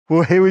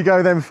Well, here we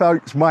go then,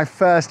 folks. My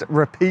first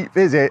repeat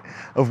visit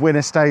of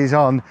Winner Stays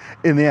On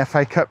in the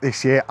FA Cup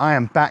this year. I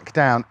am back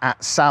down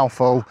at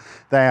Southall.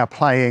 They are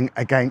playing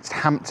against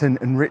Hampton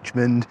and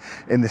Richmond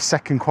in the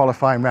second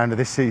qualifying round of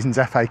this season's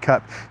FA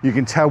Cup. You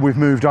can tell we've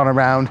moved on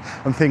around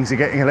and things are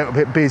getting a little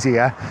bit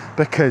busier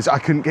because I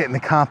couldn't get in the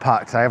car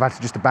park today. I've had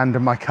to just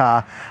abandon my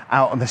car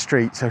out on the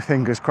street. So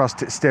fingers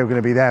crossed it's still going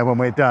to be there when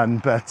we're done.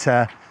 But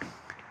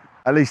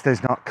at least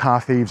there's not car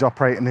thieves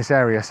operating this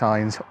area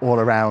signs all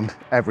around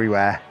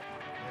everywhere.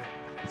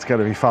 It's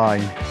going to be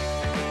fine.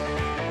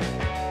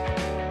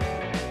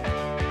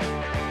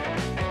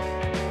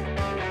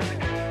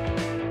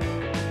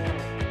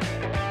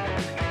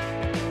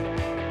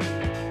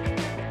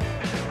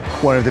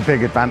 One of the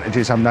big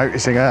advantages I'm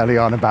noticing early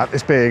on about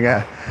this being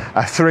a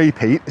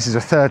three-peat, this is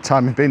the third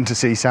time I've been to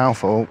see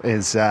Southall,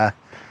 is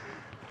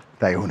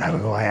they all know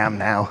who I am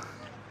now.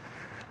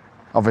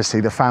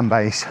 Obviously the fan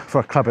base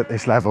for a club at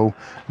this level,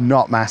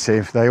 not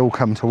massive. They all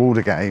come to all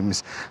the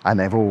games and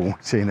they've all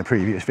seen the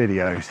previous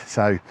videos.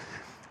 So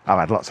I've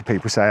had lots of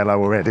people say hello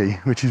already,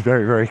 which is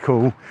very, very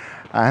cool.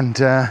 And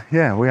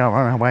yeah, we are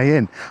on our way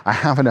in. I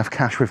have enough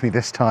cash with me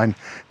this time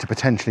to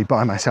potentially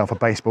buy myself a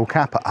baseball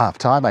cap at half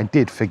time. I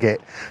did forget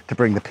to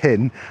bring the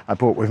pin I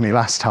bought with me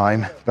last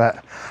time,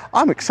 but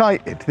I'm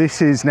excited. This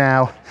is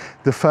now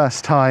the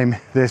first time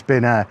there's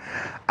been a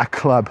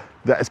club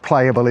that is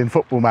playable in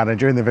Football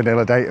Manager in the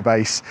vanilla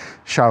database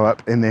show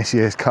up in this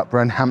year's cup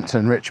run.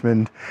 Hampton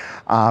Richmond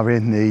are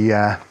in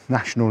the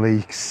National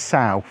League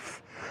South.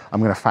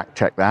 I'm going to fact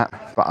check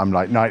that, but I'm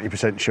like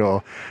 90%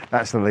 sure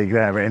that's the league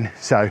they're in.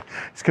 So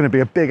it's going to be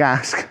a big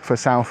ask for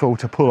Southall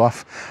to pull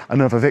off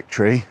another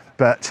victory,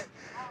 but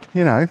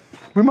you know,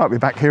 we might be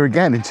back here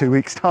again in 2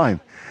 weeks'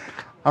 time.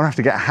 I'll have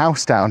to get a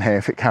house down here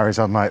if it carries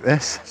on like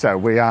this. So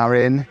we are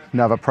in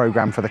another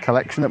programme for the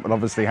collection that we'll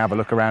obviously have a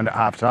look around at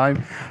half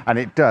time. And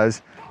it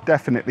does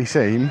definitely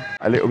seem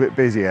a little bit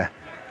busier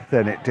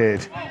than it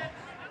did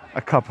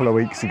a couple of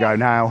weeks ago.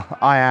 Now,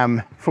 I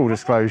am, full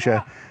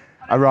disclosure,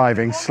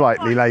 arriving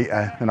slightly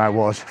later than I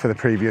was for the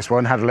previous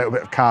one. Had a little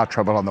bit of car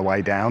trouble on the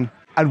way down.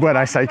 And when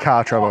I say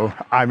car trouble,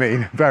 I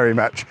mean very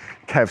much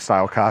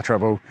Kev-style car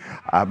trouble.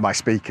 My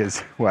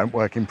speakers weren't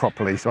working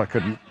properly, so I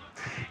couldn't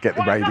get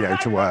the radio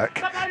to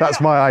work.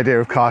 That's my idea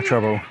of car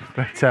trouble.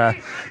 But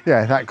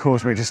yeah, that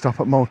caused me to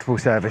stop at multiple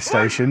service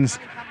stations.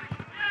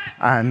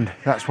 And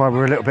that's why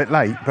we're a little bit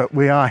late, but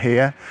we are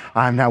here.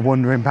 I'm now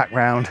wandering back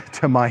round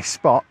to my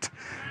spot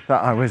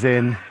that I was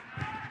in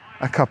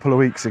a couple of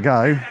weeks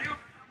ago.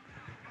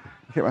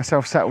 Get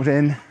myself settled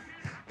in.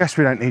 Guess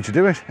we don't need to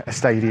do it, a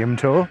stadium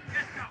tour.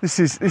 This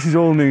is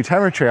all new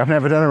territory. I've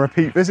never done a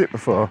repeat visit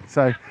before.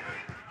 So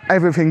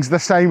everything's the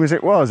same as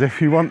it was.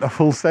 If you want a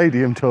full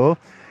stadium tour,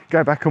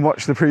 go back and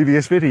watch the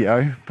previous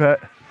video.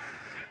 But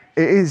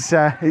it is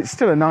it's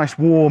still a nice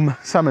warm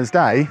summer's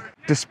day,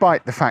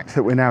 despite the fact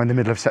that we're now in the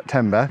middle of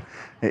September.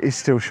 It is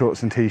still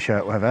shorts and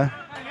t-shirt weather.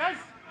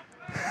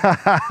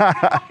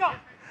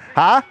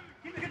 Huh?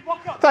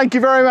 Thank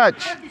you very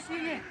much.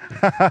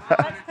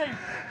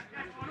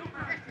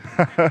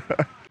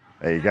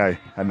 There you go.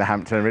 And the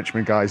Hampton and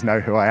Richmond guys know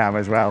who I am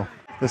as well.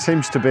 There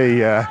seems to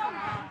be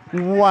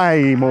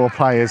way more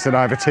players than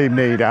either team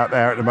need out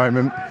there at the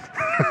moment.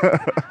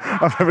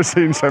 I've never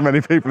seen so many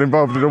people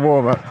involved in a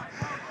warm-up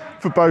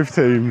for both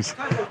teams.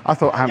 I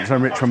thought Hampton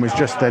and Richmond was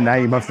just the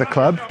name of the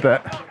club,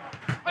 but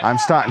I'm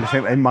starting to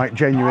think they might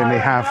genuinely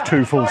have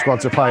two full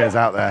squads of players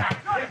out there.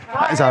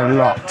 That is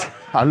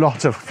a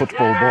lot of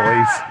football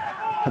boys.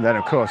 And then,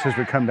 of course, as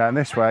we come down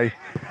this way,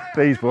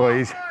 these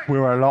boys we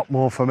were a lot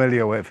more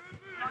familiar with.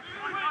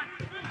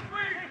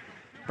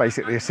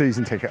 Basically a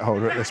season ticket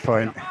holder at this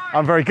point.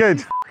 I'm very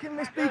good.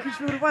 My speakers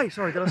filled away.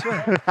 Sorry, did I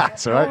swear?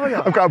 That's all right.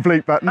 I've got a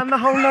bleep button. And the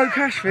whole no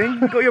cash thing,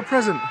 you got your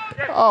present.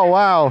 Oh,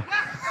 wow.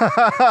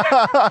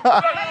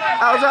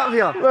 How's that for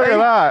you? Look at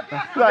that.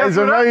 That is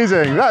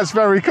amazing. That's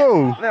very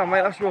cool. Yeah,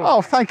 mate, that's yours.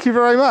 Oh, thank you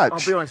very much. I'll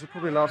be honest, it's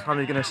probably the last time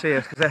you're going to see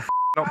us because they're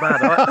not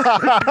bad,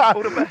 right?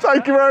 All the best.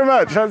 Thank you very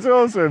much. That's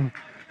awesome.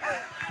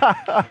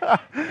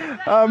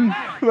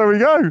 There we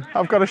go.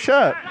 I've got a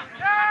shirt.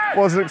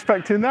 Wasn't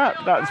expecting that.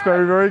 That's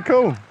very, very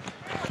cool.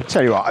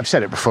 Tell you what, I've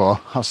said it before,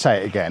 I'll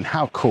say it again.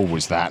 How cool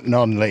was that?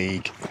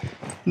 Non-league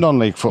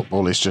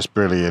football is just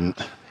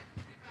brilliant.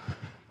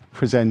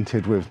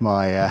 Presented with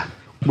my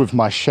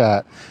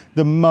shirt.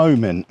 The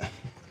moment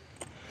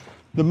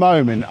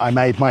I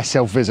made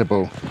myself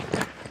visible,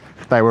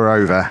 they were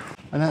over.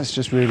 And that's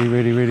just really,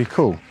 really, really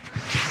cool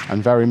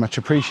and very much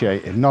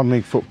appreciated.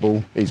 Non-league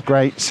football is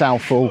great.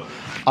 Southall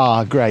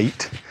are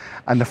great.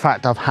 And the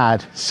fact I've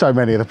had so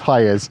many of the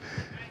players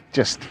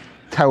just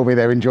tell me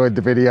they enjoyed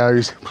the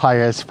videos,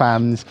 players,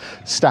 fans,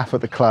 staff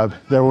at the club,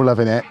 they're all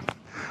loving it.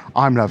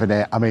 I'm loving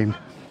it. I mean,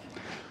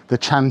 the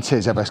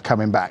chances of us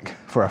coming back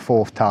for a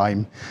fourth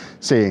time,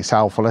 seeing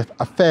Southall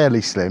are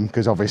fairly slim,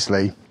 because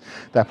obviously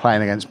they're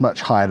playing against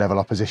much higher level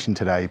opposition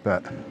today,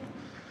 but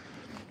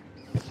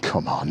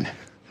come on.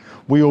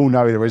 We all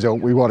know the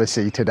result we want to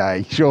see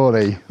today,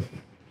 surely.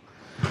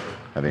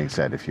 That being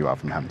said, if you are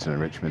from Hampton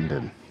and Richmond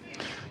and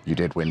you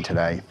did win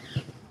today,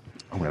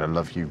 I'm going to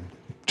love you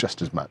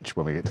just as much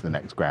when we get to the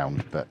next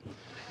ground, but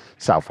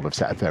Southall have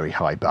set a very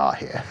high bar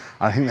here.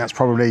 I think that's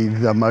probably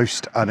the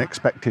most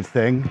unexpected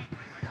thing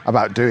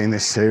about doing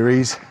this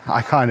series.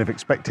 I kind of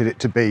expected it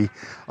to be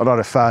a lot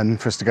of fun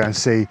for us to go and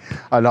see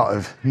a lot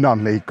of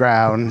non-league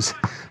grounds,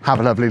 have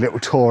a lovely little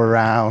tour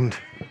around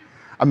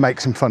and make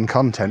some fun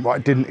content. What I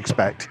didn't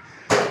expect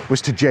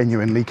was to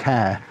genuinely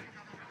care.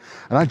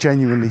 And I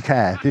genuinely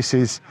care. This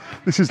is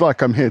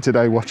like I'm here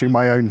today watching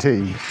my own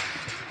team.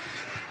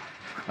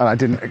 And I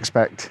didn't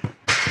expect,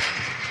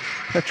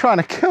 they're trying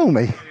to kill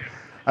me.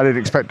 I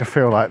didn't expect to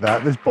feel like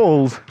that. There's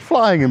balls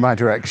flying in my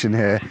direction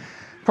here.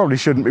 Probably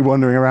shouldn't be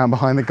wandering around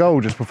behind the goal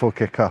just before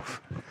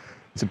kick-off.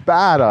 It's a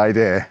bad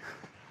idea.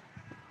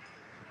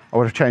 I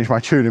would have changed my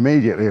tune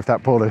immediately if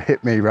that ball had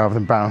hit me rather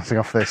than bouncing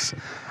off this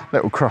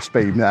little cross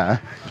beam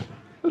there.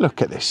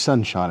 Look at this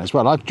sunshine as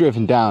well. I've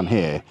driven down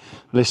here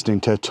listening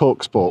to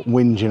TalkSport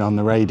whinging on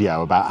the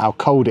radio about how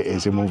cold it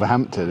is in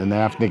Wolverhampton and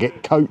they're having to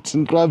get coats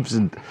and gloves,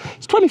 and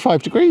it's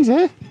 25 degrees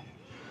here.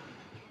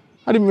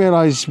 I didn't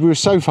realise we were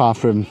so far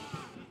from,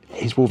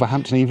 is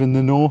Wolverhampton even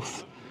the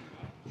north?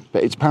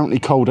 But it's apparently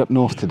cold up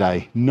north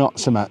today, not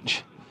so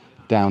much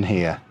down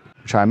here,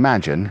 which I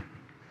imagine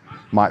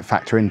might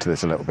factor into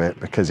this a little bit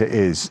because it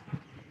is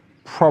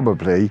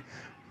probably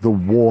the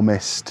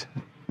warmest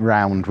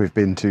round we've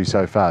been to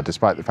so far,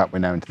 despite the fact we're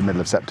now into the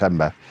middle of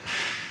September.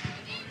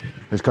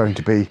 There's going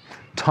to be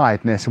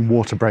tiredness and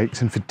water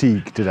breaks and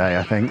fatigue today,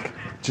 I think.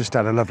 Just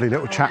had a lovely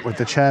little chat with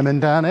the chairman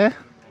down here,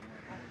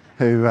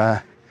 who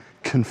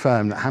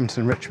confirmed that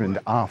Hampton Richmond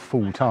are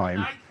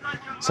full-time.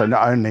 So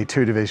not only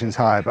 2 divisions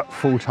higher, but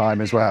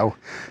full-time as well.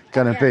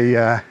 Going to be...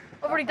 I've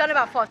already done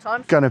about 5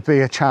 times. Going to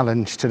be a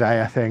challenge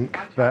today, I think.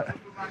 But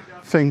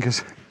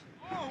fingers...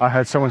 I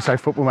heard someone say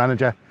football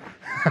manager.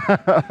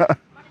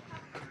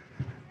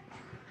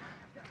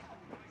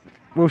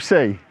 We'll see.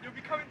 You'll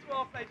be coming to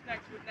our place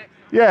next week.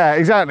 Yeah,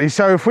 exactly.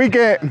 So if we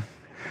get...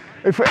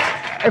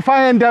 If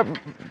I end up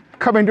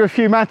coming to a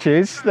few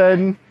matches,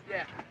 then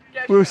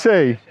we'll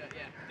see.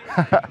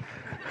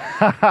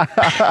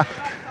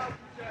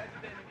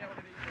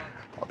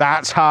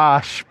 That's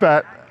harsh,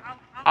 but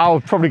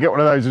I'll probably get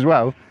one of those as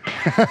well.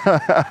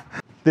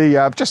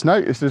 I've just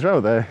noticed as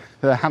well, the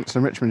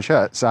Hampton Richmond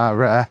shirts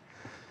are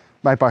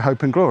made by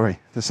Hope and Glory,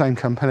 the same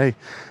company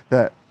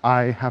that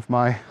I have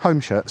my home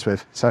shirts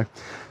with. So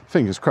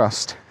fingers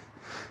crossed,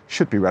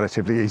 should be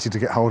relatively easy to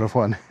get hold of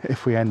one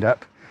if we end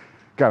up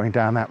going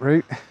down that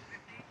route.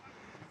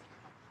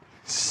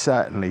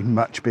 Certainly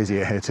much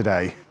busier here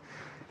today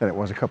than it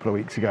was a couple of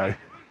weeks ago.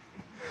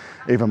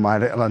 Even my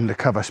little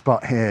undercover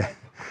spot here,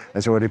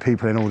 there's already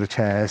people in all the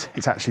chairs.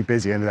 It's actually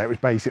busy under there. It was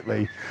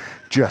basically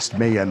just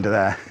me under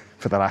there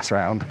for the last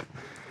round.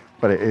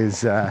 But it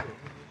is,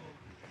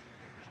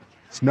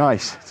 it's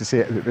nice to see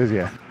it a bit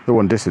busier. The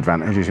one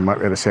disadvantage, as you might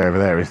be able to see over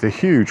there, is the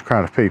huge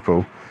crowd of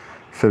people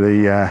for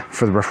the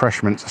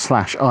refreshments /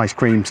 ice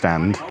cream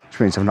stand, which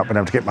means I've not been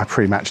able to get my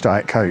pre-match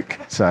Diet Coke.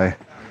 So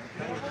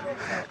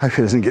hope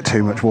it doesn't get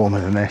too much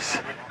warmer than this.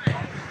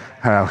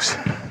 Or else,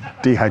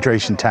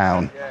 dehydration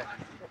town.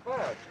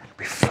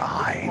 Be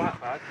fine.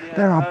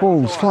 There are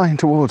balls flying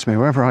towards me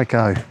wherever I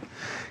go.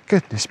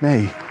 Goodness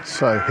me.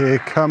 So here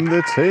come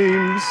the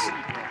teams.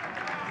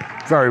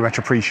 Very much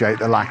appreciate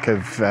the lack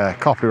of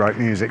copyright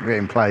music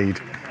being played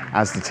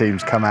as the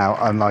teams come out,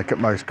 unlike at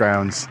most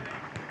grounds.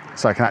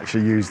 So I can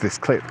actually use this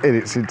clip in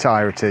its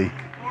entirety.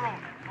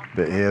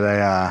 But here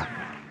they are.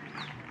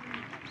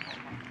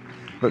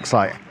 Looks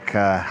like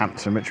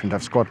Hampton Richmond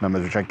have squad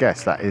numbers, which I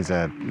guess that is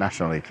a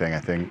National League thing, I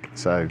think.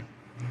 So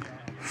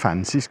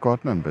fancy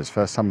squad numbers.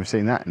 First time we've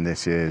seen that in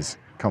this year's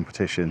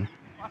competition.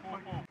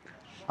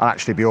 I'll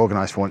actually be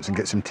organised for once and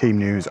get some team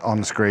news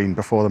on screen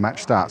before the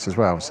match starts as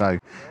well. So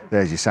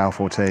there's your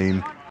Southall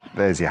team,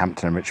 there's your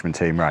Hampton and Richmond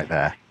team right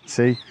there.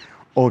 See?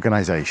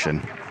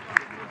 Organisation.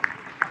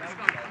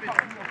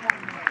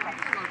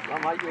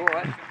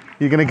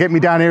 You're going to get me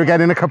down here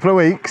again in a couple of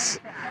weeks?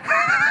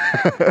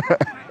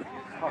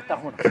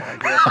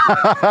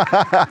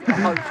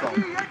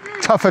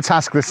 Tougher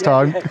task this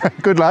time.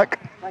 Good luck.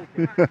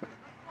 And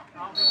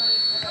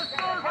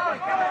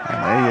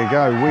there you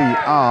go, we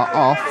are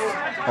off.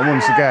 And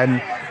once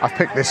again, I've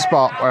picked this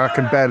spot where I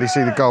can barely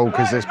see the goal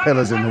because there's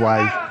pillars in the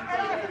way.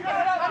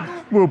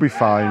 We'll be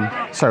fine.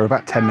 So we're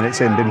about 10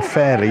 minutes in, been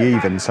fairly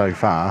even so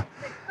far.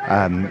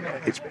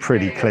 It's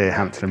pretty clear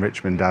Hampton and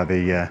Richmond are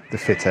the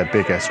fitter,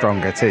 bigger,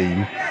 stronger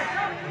team.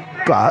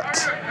 But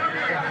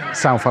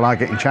Southall are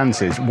getting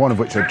chances, one of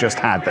which they've just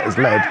had that has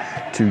led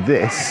to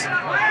this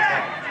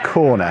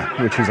corner,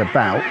 which is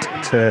about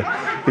to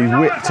be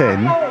whipped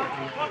in.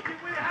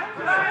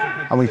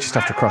 And we just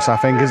have to cross our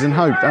fingers and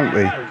hope, don't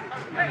we?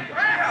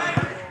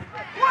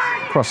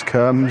 Cross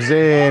comes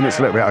in, it's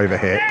a little bit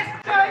overhit.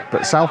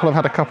 But Southall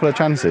have had a couple of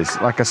chances.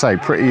 Like I say,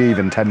 pretty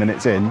even 10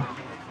 minutes in.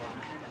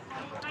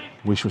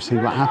 We shall see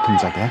what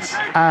happens, I guess.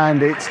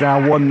 And it's now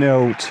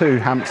 1-0 to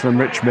Hampton and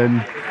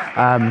Richmond.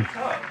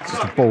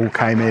 Just a ball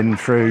came in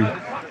through,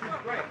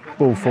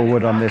 ball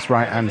forward on this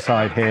right-hand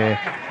side here.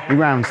 He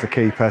rounds the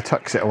keeper,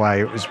 tucks it away.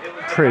 It was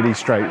pretty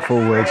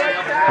straightforward.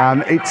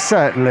 It's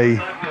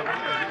certainly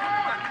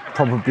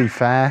probably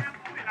fair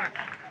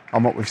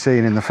on what we've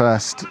seen in the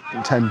first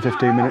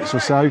 10-15 minutes or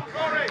so.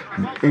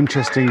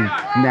 Interesting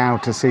now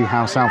to see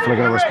how Southall are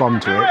going to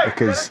respond to it,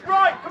 because,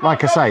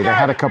 like I say, they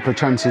had a couple of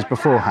chances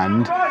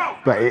beforehand,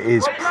 but it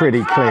is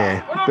pretty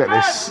clear that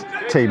this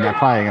team they're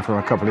playing are from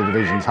a couple of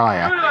divisions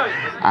higher,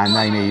 and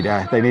they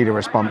need a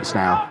response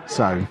now.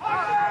 So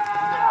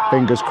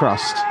fingers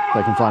crossed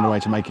they can find a way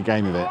to make a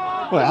game of it.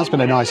 Well, it has been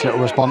a nice little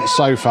response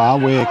so far.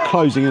 We're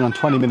closing in on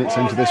 20 minutes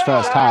into this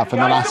first half,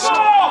 and the last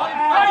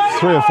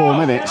 3 or 4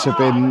 minutes have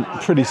been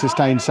pretty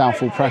sustained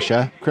Southall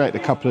pressure, created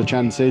a couple of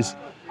chances.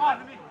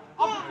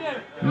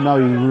 No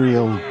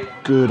real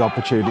good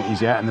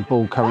opportunities yet, and the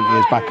ball currently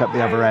is back up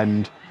the other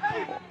end,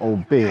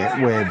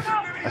 albeit with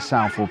a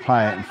Southall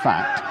player. In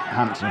fact,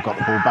 Hampton have got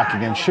the ball back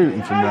again,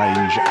 shooting from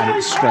range, and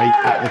it's straight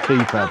at the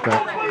keeper,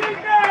 but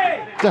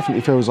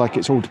definitely feels like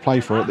it's all to play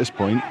for at this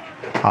point.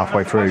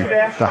 Halfway through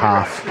the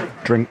half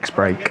drinks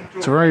break.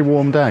 It's a very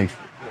warm day.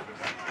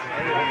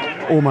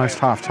 Almost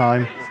half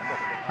time.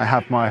 I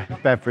have my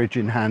beverage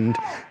in hand.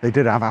 They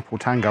did have apple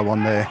tango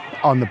on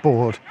the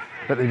board,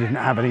 but they didn't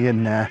have any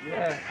in there.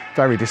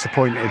 Very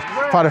disappointed. If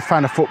I'd have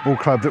found a football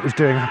club that was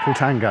doing apple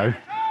tango,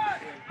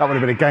 that would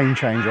have been a game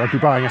changer. I'd be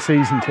buying a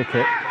season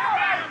ticket.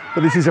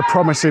 But this is a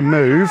promising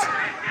move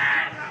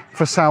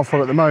for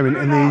Southall at the moment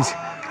in these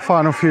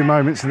final few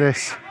moments of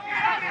this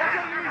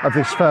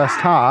first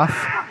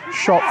half.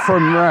 Shot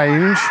from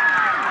range.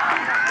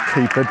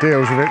 Keeper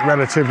deals with it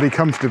relatively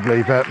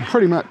comfortably, but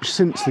pretty much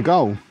since the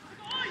goal,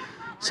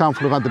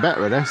 Southall have had the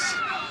better of this.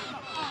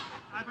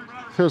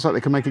 Feels like they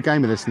can make a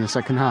game of this in the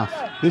second half.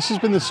 This has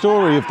been the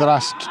story of the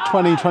last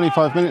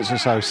 20-25 minutes or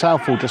so.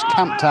 Southall just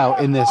camped out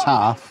in this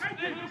half.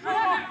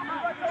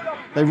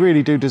 They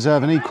really do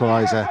deserve an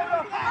equaliser.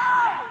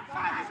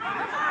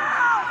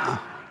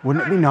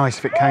 Wouldn't it be nice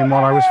if it came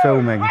while I was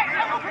filming?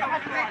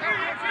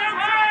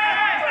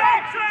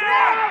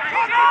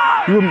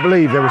 You wouldn't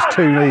believe there was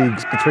 2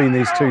 leagues between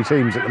these 2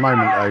 teams at the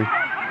moment, though.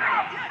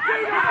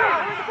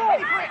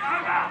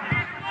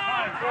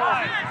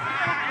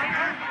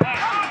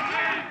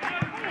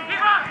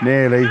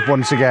 Nearly,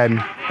 once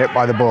again, hit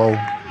by the ball.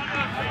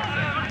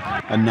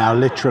 And now,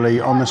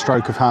 literally, on the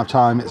stroke of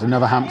half-time, it's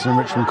another Hampton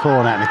Richmond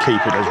corner, and the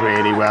keeper does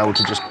really well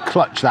to just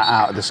clutch that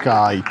out of the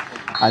sky.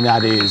 And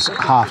that is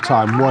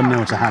half-time,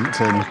 1-0 to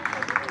Hampton.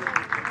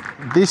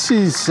 This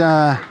is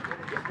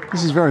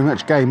very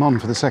much game on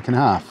for the second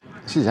half.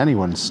 This is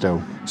anyone's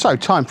still. So,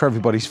 time for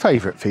everybody's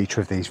favourite feature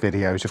of these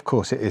videos. Of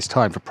course, it is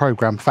time for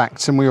programme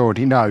facts, and we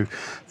already know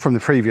from the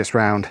previous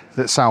round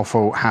that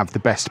Southall have the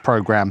best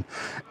programme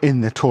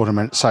in the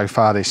tournament so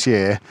far this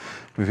year.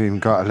 We've even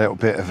got a little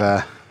bit of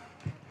a,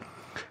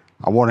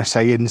 I want to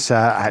say insert,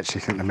 I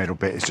actually think the middle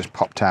bit has just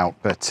popped out,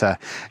 but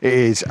it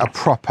is a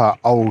proper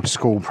old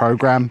school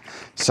programme.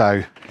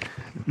 So,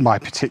 my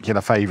particular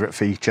favourite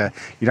feature.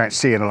 You don't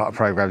see in a lot of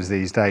programmes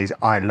these days.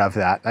 I love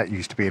that. That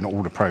used to be in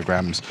all the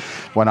programmes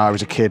when I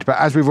was a kid. But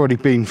as we've already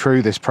been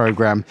through this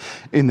programme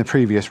in the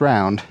previous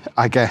round,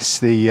 I guess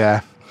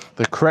the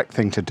correct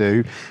thing to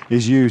do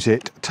is use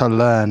it to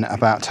learn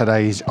about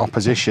today's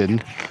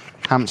opposition,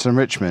 Hampton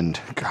Richmond.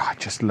 God, I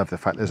just love the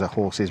fact there's a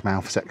horse's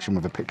mouth section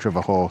with a picture of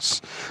a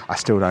horse. I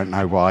still don't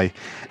know why.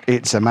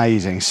 It's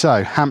amazing.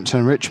 So,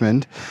 Hampton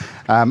Richmond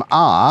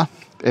are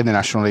in the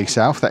National League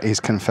South, that is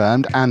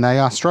confirmed, and they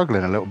are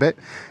struggling a little bit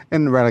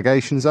in the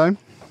relegation zone.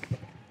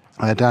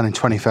 They're down in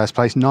 21st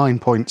place, 9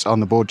 points on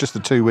the board, just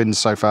the 2 wins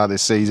so far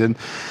this season.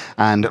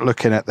 And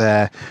looking at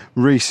their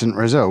recent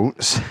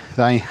results,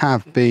 they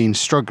have been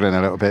struggling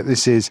a little bit.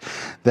 This is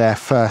their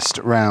first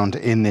round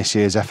in this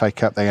year's FA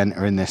Cup. They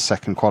enter in this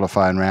second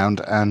qualifying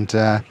round, and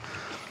I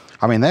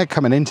mean, they're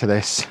coming into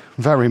this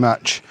very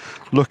much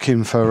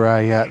looking for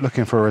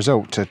a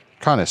result to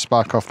kind of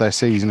spark off their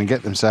season and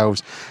get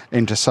themselves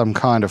into some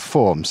kind of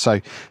form.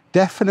 So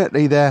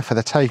definitely there for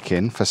the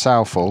taking for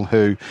Southall,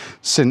 who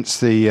since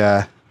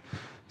the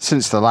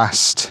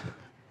last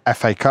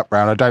FA Cup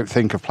round, I don't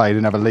think have played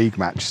another league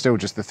match. Still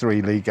just the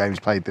 3 league games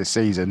played this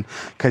season,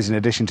 because in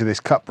addition to this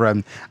cup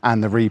run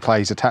and the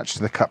replays attached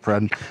to the cup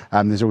run,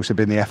 there's also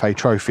been the FA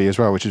Trophy as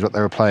well, which is what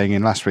they were playing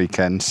in last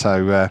weekend.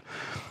 So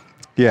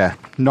yeah,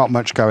 not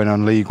much going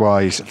on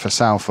league-wise for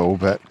Southall,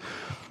 but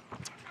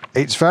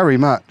it's very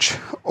much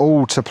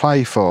all to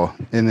play for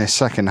in this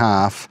second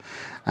half.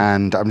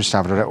 And I'm just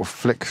having a little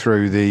flick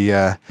through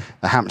the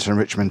Hampton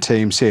Richmond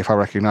team, see if I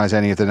recognise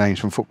any of the names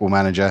from Football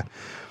Manager.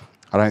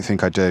 I don't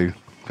think I do,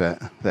 but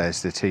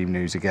there's the team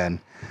news again.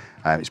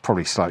 It's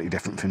probably slightly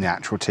different from the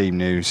actual team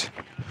news.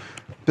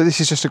 But this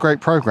is just a great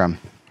programme.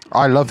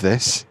 I love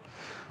this.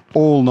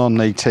 All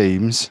non-league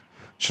teams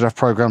should have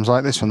programmes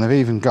like this one. They've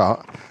even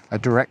got a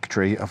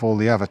directory of all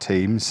the other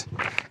teams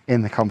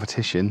in the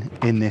competition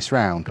in this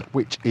round,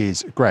 which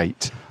is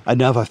great.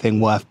 Another thing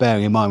worth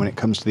bearing in mind when it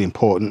comes to the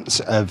importance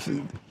of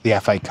the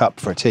FA Cup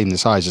for a team the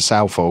size of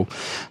Southall,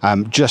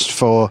 just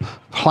for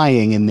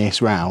playing in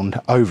this round,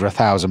 over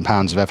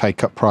 £1,000 of FA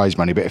Cup prize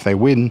money. But if they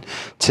win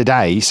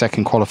today,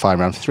 second qualifying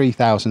round,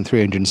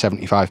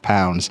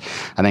 £3,375,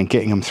 and then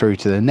getting them through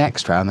to the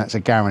next round, that's a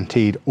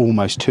guaranteed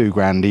almost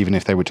 £2,000 even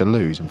if they were to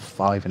lose, and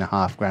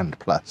 £5,500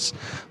 plus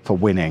for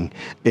winning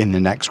in the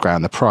next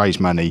round. The prize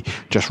money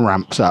just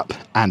ramps up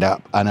and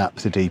up and up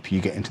the deeper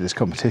you get into this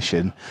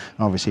competition. And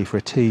obviously for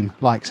a team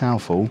like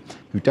Southall,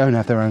 who don't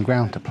have their own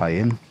ground to play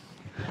in,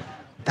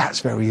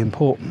 that's very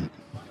important.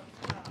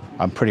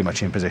 I'm pretty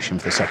much in position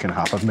for the second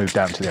half. I've moved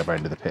down to the other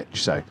end of the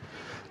pitch, so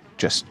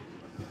just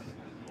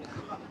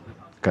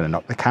going to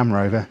knock the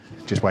camera over,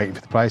 just waiting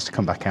for the players to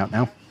come back out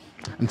now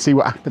and see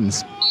what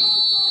happens.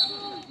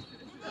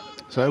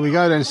 So there we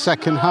go then,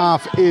 second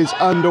half is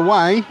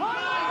underway.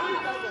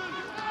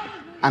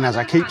 And as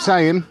I keep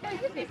saying,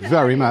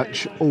 very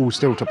much all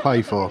still to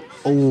play for.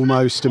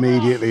 Almost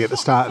immediately at the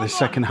start of the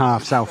second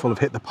half, Southall have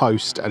hit the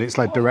post and it's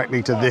led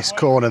directly to this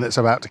corner that's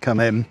about to come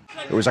in.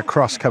 It was a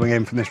cross coming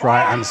in from this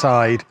right-hand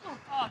side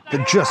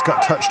that just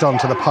got touched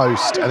onto the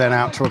post and then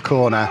out to a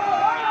corner.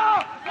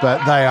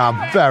 But they are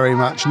very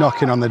much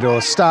knocking on the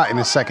door, starting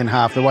the second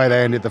half the way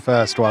they ended the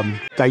first one.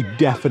 They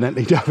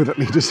definitely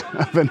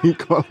deserve an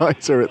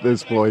equaliser at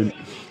this point.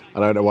 I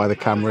don't know why the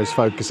camera is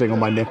focusing on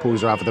my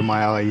nipples rather than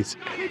my eyes.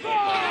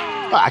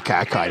 Okay,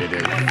 I kind of do.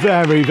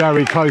 Very,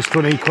 very close to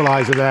an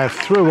equaliser there.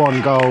 Through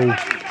on goal,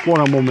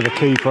 one-on-one with the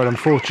keeper, and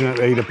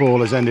unfortunately the ball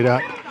has ended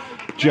up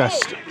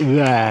just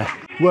there.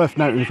 Worth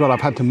noting as well,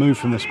 I've had to move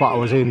from the spot I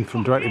was in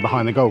from directly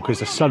behind the goal because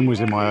the sun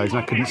was in my eyes and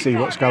I couldn't see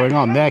what's going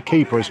on. Their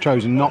keeper has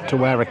chosen not to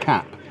wear a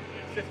cap,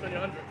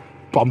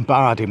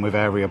 bombarding with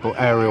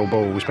aerial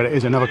balls, but it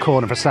is another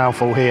corner for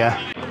Southall here.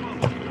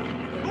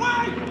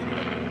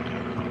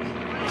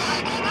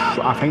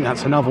 I think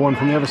that's another one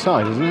from the other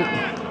side, isn't it?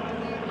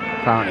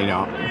 Apparently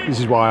not. This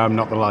is why I'm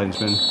not the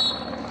linesman.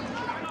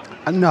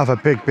 Another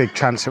big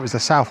chance. It was the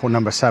Southall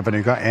number 7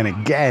 who got in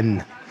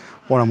again,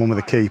 one-on-one with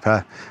the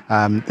keeper.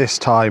 This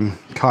time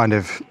kind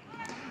of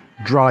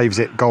drives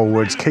it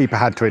goalwards. Keeper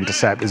had to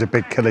intercept. There's a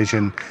big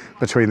collision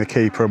between the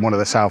keeper and one of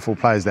the Southall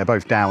players. They're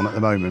both down at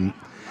the moment.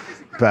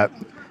 But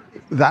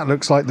that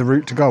looks like the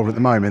route to goal at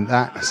the moment.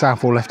 That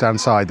Southall left-hand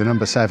side, the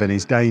number 7,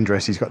 is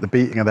dangerous. He's got the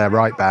beating of their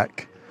right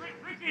back.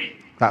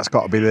 That's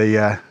got to be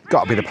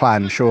the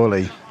plan,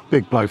 surely.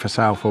 Big blow for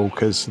Southall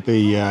because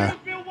the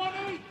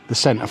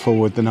centre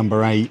forward, the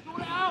number 8,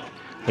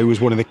 who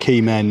was one of the key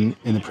men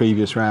in the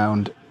previous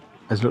round,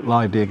 has looked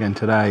lively again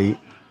today.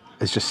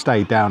 Has just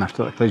stayed down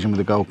after that collision with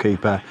the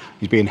goalkeeper.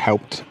 He's being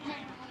helped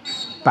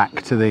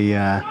back to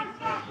the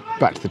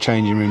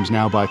changing rooms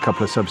now by a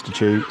couple of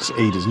substitutes.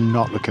 He does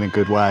not look in a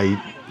good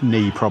way.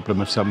 Knee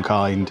problem of some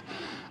kind,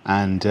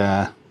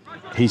 and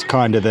he's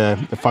kind of the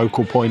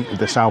focal point of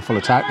the Southall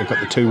attack. They've got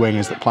the two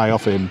wingers that play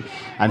off him,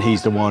 and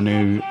he's the one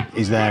who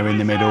is there in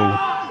the middle,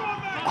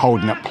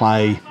 holding up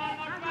play,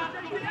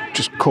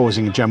 just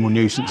causing a general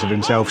nuisance of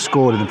himself.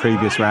 Scored in the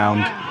previous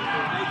round,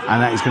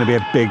 and that is going to be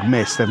a big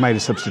miss. They've made a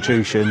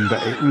substitution,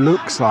 but it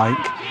looks like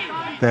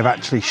they've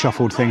actually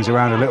shuffled things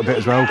around a little bit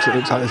as well, because it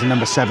looks like there's a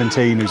number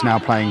 17 who's now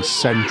playing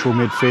central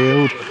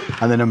midfield,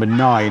 and the number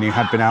 9 who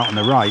had been out on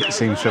the right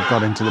seems to have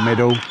got into the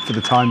middle for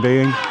the time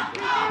being.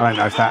 I don't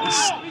know if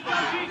that's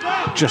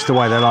just the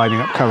way they're lining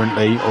up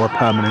currently or a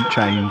permanent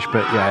change,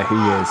 but yeah, he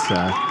is.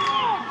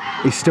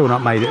 He's still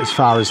not made it as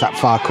far as that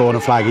far corner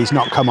flag. He's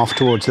not come off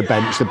towards the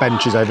bench. The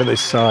bench is over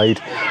this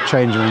side,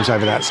 changing rooms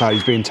over that side.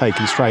 He's being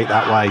taken straight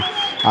that way.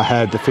 I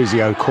heard the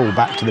physio call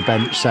back to the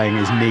bench saying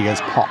his knee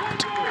has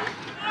popped,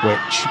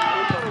 which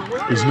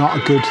is not a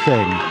good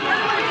thing.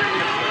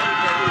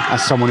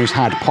 As someone who's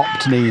had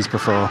popped knees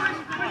before,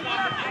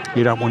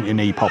 you don't want your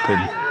knee popping.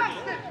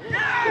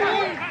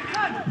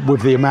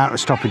 With the amount of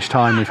stoppage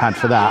time we've had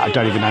for that, I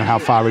don't even know how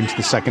far into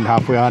the second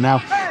half we are now.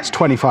 It's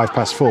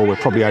 4:25. We're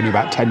probably only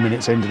about 10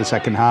 minutes into the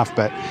second half,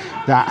 but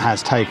that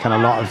has taken a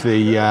lot of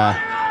the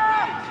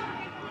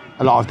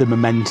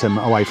momentum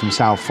away from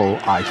Southall,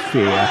 I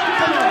fear.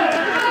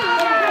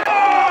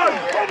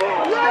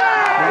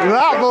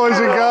 That, boys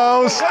and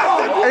girls,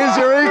 is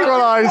your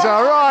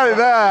equaliser right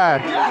there.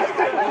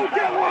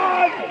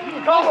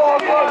 Come on,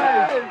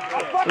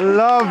 boys.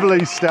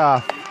 Lovely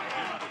stuff.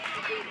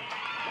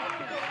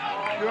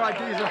 You're right,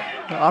 geezer.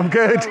 I'm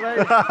good.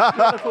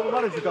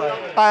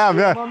 I am,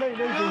 yeah. My mate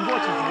knows him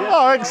watching you.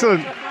 Oh,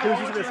 excellent. He was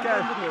just a bit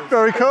scared.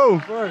 Very cool.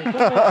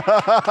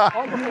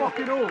 I'm the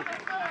fucking all.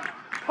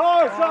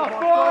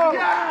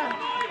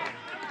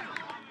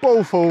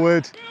 Ball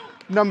forward.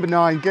 Number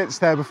 9 gets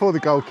there before the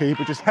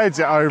goalkeeper, just heads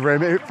it over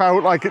him. It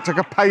felt like it took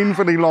a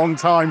painfully long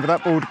time for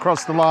that ball to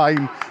cross the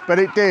line, but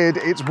it did.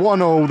 It's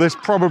 1-1. There's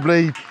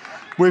probably,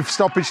 with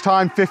stoppage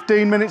time,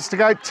 15 minutes to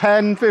go,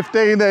 10,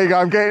 15. There you go.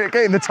 I'm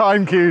getting the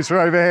time cues from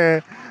over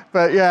here.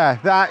 But yeah,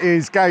 that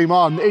is game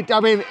on. I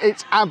mean,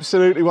 it's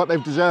absolutely what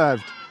they've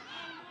deserved.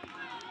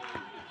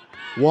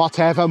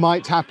 Whatever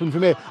might happen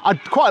from here. I'd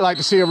quite like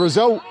to see a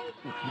result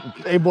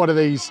in one of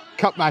these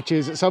cup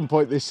matches at some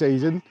point this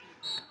season.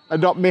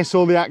 and not miss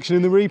all the action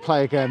in the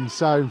replay again.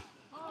 So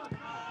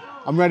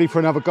I'm ready for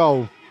another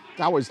goal.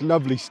 That was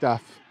lovely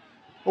stuff.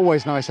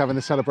 Always nice having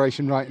the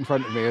celebration right in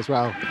front of me as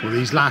well. Well,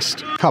 these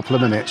last couple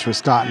of minutes, we're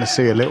starting to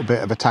see a little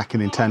bit of attacking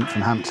intent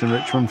from Hampton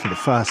Richmond for the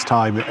first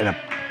time in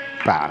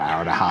about an hour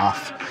and a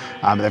half.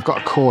 They've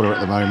got a corner at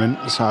the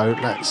moment, so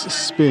let's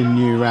spin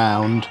you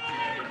round.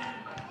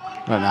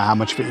 I don't know how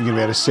much of it you're going to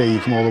be able to see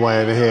from all the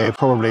way over here.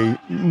 Probably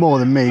more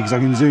than me, because I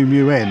can zoom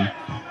you in.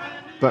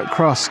 But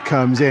cross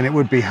comes in. It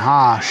would be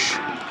harsh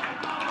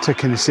to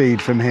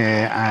concede from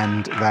here,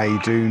 and they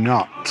do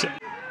not.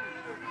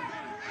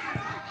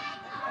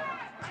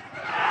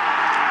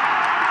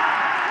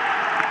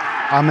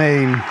 I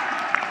mean,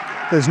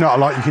 there's not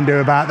a lot you can do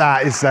about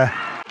that, is there?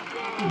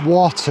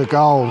 What a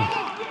goal.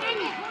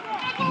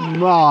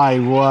 My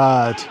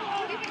word.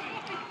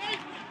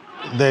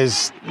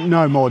 There's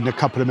no more than a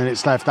couple of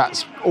minutes left.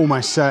 That's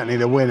almost certainly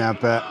the winner,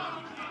 but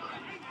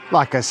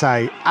like I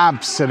say,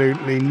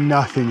 absolutely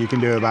nothing you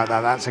can do about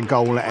that. That's a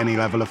goal at any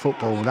level of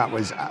football. That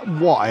was,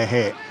 what a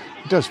hit.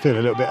 It does feel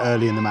a little bit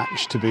early in the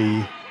match to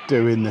be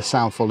doing the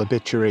Southall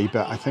obituary,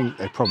 but I think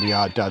they probably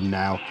are done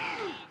now.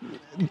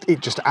 It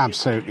just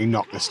absolutely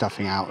knocked the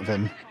stuffing out of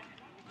him,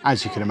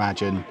 as you can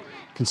imagine.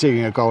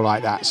 Conceding a goal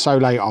like that so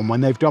late on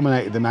when they've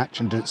dominated the match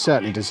and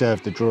certainly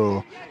deserved the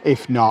draw,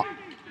 if not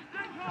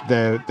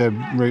the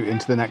route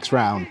into the next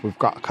round. We've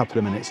got a couple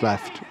of minutes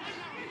left.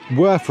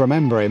 Worth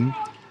remembering,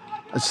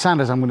 as sad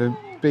as I'm going to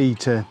be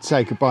to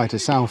say goodbye to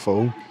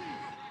Southall,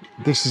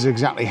 this is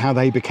exactly how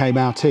they became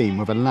our team,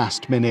 with a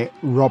last-minute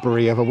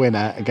robbery of a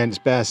winner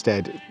against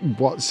Bearsted,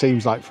 what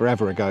seems like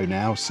forever ago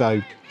now.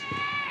 So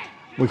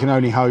we can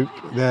only hope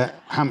that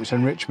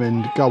Hampton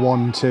Richmond go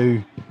on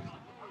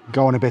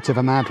a bit of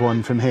a mad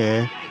one from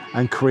here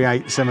and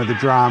create some of the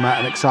drama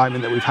and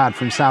excitement that we've had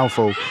from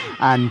Southall.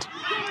 And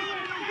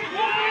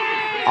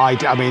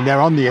I mean,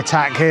 they're on the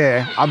attack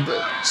here. I'm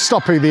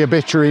stopping the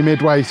obituary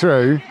midway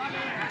through,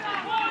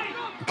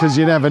 because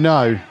you never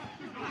know.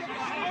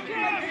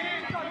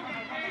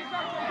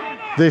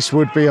 This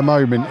would be a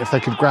moment if they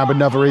could grab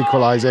another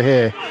equaliser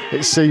here.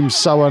 It seems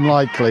so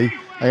unlikely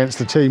against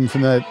the team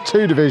from the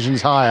 2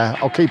 divisions higher.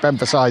 I'll keep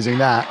emphasising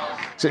that,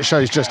 so it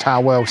shows just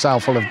how well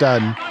Southall have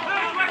done.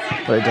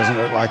 But it doesn't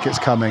look like it's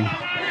coming.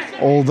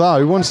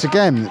 Although, once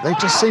again, they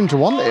just seem to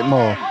want it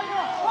more.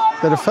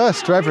 They're the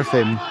first to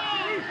everything,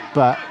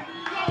 but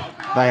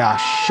they are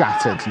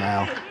shattered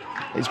now.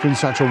 It's been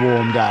such a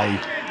warm day.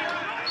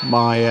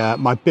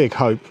 My big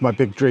hope, my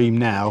big dream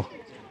now,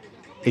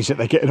 is that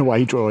they get an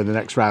away draw in the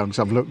next round, because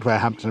I've looked where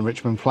Hampton and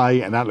Richmond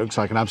play, and that looks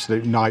like an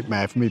absolute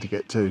nightmare for me to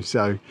get to.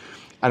 So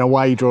an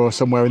away draw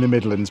somewhere in the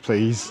Midlands,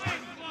 please.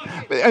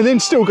 And then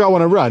still go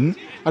on a run.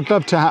 I'd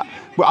love to have...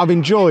 Well, I've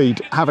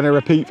enjoyed having a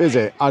repeat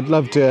visit. I'd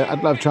love to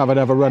have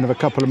another run of a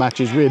couple of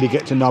matches, really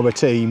get to know a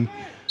team.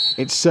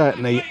 It's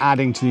certainly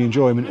adding to the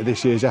enjoyment of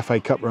this year's FA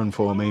Cup run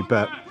for me,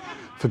 but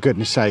for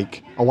goodness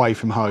sake, away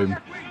from home,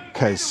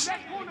 because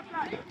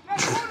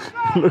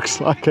it looks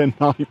like a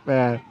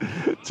nightmare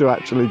to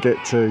actually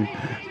get to.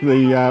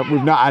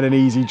 We've not had an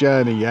easy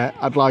journey yet.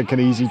 I'd like an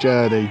easy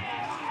journey.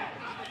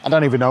 I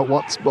don't even know at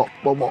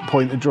what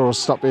point the draws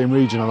stop being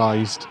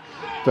regionalised.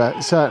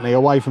 But certainly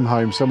away from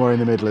home, somewhere in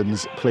the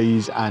Midlands,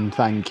 please and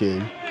thank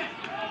you.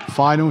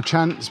 Final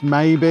chance,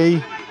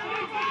 maybe.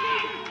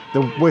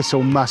 The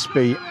whistle must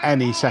be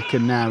any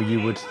second now,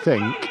 you would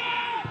think,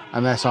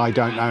 unless I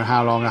don't know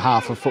how long a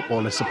half of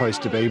football is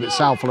supposed to be. But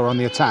Southall are on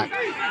the attack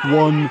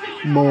one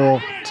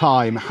more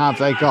time. Have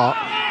they got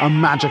a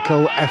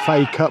magical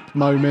FA Cup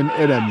moment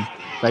in them?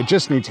 They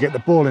just need to get the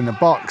ball in the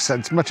box.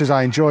 As much as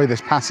I enjoy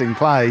this passing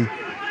play,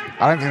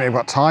 I don't think they've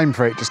got time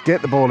for it. Just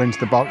get the ball into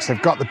the box.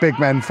 They've got the big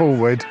men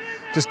forward.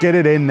 Just get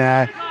it in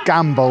there,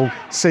 gamble,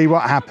 see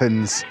what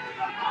happens.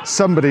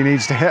 Somebody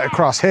needs to hit a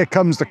cross. Here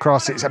comes the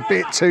cross. It's a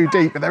bit too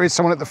deep, but there is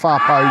someone at the far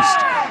post,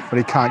 but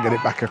he can't get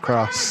it back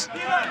across.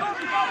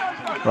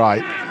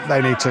 Right,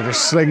 they need to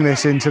just sling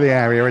this into the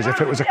area as if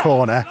it was a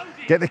corner.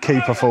 Get the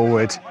keeper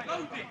forward.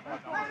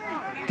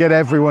 Get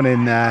everyone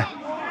in there.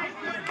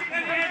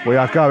 We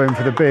are going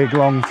for the big,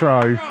 long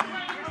throw.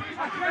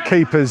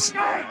 Keeper's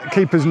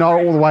not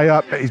all the way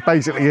up, but he's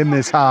basically in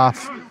this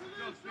half.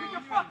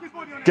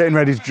 Getting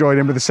ready to join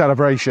in with the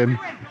celebration.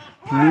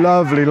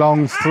 Lovely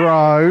long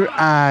throw,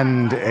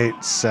 and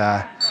it's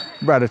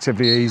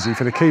relatively easy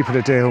for the keeper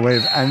to deal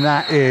with, and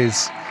that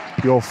is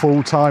your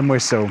full-time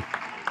whistle.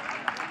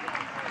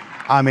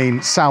 I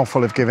mean,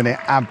 Southall have given it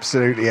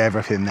absolutely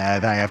everything there.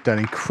 They have done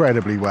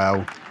incredibly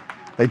well.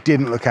 They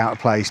didn't look out of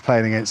place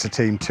playing against a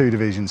team 2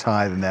 divisions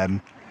higher than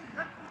them,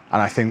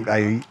 and I think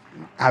they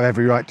have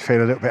every right to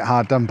feel a little bit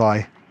hard done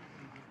by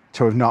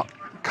to have not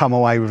come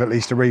away with at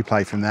least a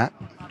replay from that.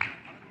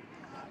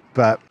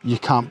 But you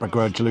can't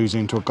begrudge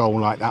losing to a goal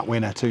like that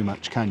winner too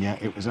much, can you?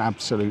 It was an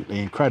absolutely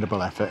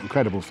incredible effort,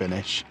 incredible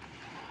finish.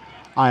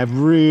 I have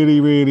really,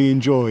 really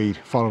enjoyed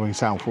following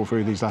Southall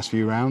through these last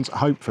few rounds.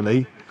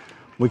 Hopefully,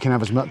 we can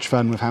have as much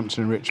fun with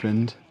Hampton and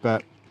Richmond,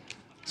 but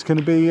it's going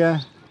to be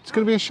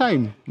a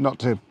shame not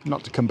to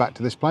come back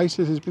to this place.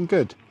 This has been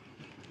good,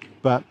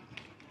 but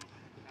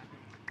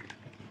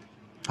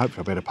Hopefully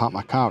I'll be able to park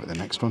my car at the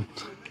next one.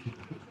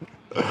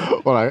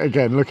 Well,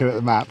 again, looking at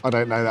the map, I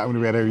don't know that I'm going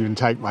to be able to even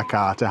take my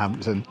car to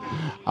Hampton.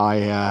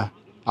 I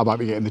might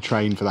be getting the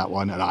train for that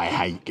one, and I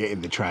hate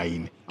getting the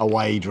train.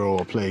 Away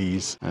draw,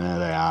 please. And there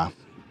they are.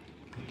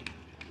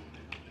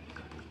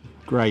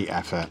 Great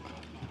effort.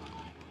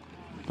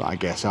 But I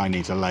guess I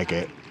need to leg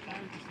it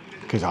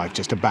because I've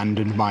just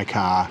abandoned my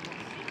car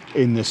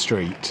in the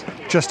street.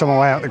 Just on my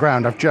way out the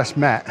ground, I've just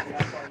met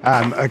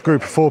a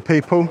group of 4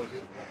 people,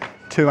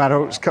 2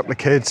 adults, a couple of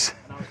kids,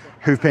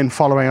 who've been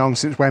following along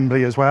since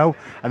Wembley as well.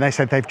 And they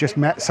said they've just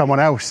met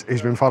someone else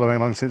who's been following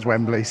along since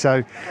Wembley.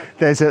 So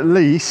there's at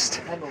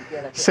least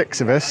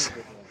 6 of us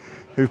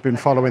who've been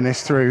following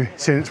this through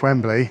since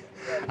Wembley,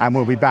 and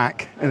we'll be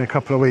back in a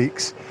couple of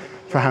weeks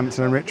for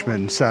Hampton and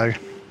Richmond. So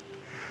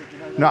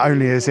not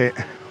only is it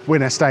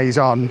winner stays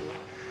on,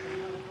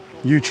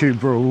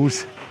 YouTube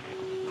rules,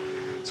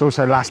 it's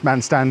also last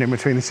man standing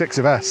between the 6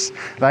 of us.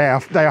 They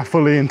are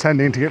fully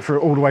intending to get through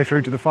all the way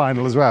through to the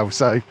final as well.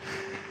 So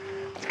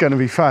it's going to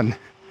be fun.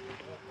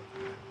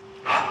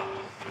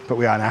 But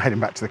we are now heading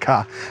back to the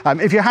car.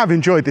 If you have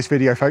enjoyed this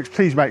video, folks,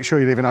 please make sure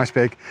you leave a nice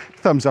big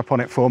thumbs up on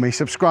it for me.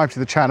 Subscribe to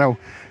the channel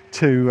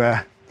to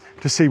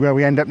see where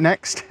we end up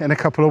next in a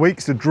couple of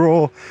weeks. The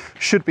draw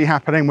should be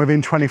happening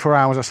within 24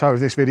 hours or so of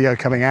this video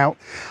coming out.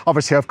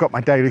 Obviously, I've got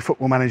my daily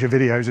Football Manager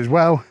videos as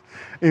well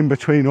in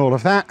between all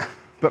of that.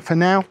 But for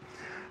now,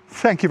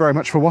 thank you very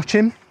much for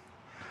watching.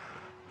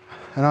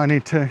 And I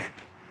need to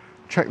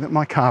check that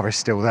my car is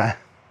still there.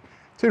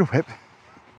 Toodle pip.